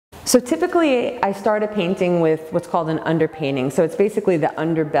So typically I start a painting with what's called an underpainting. So it's basically the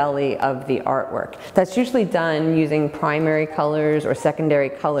underbelly of the artwork. That's usually done using primary colors or secondary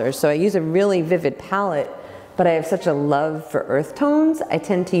colors. So I use a really vivid palette, but I have such a love for earth tones, I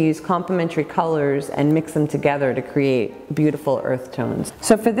tend to use complementary colors and mix them together to create beautiful earth tones.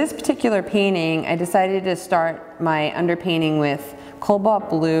 So for this particular painting, I decided to start my underpainting with cobalt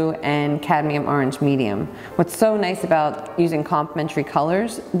blue and cadmium orange medium. What's so nice about using complementary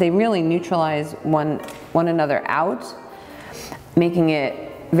colors, they really neutralize one another out, making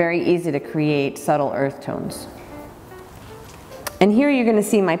it very easy to create subtle earth tones. And here you're going to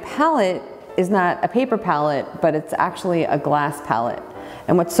see my palette is not a paper palette, but it's actually a glass palette.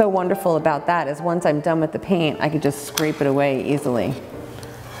 And what's so wonderful about that is once I'm done with the paint, I can just scrape it away easily.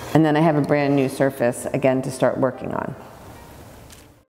 And then I have a brand new surface again to start working on.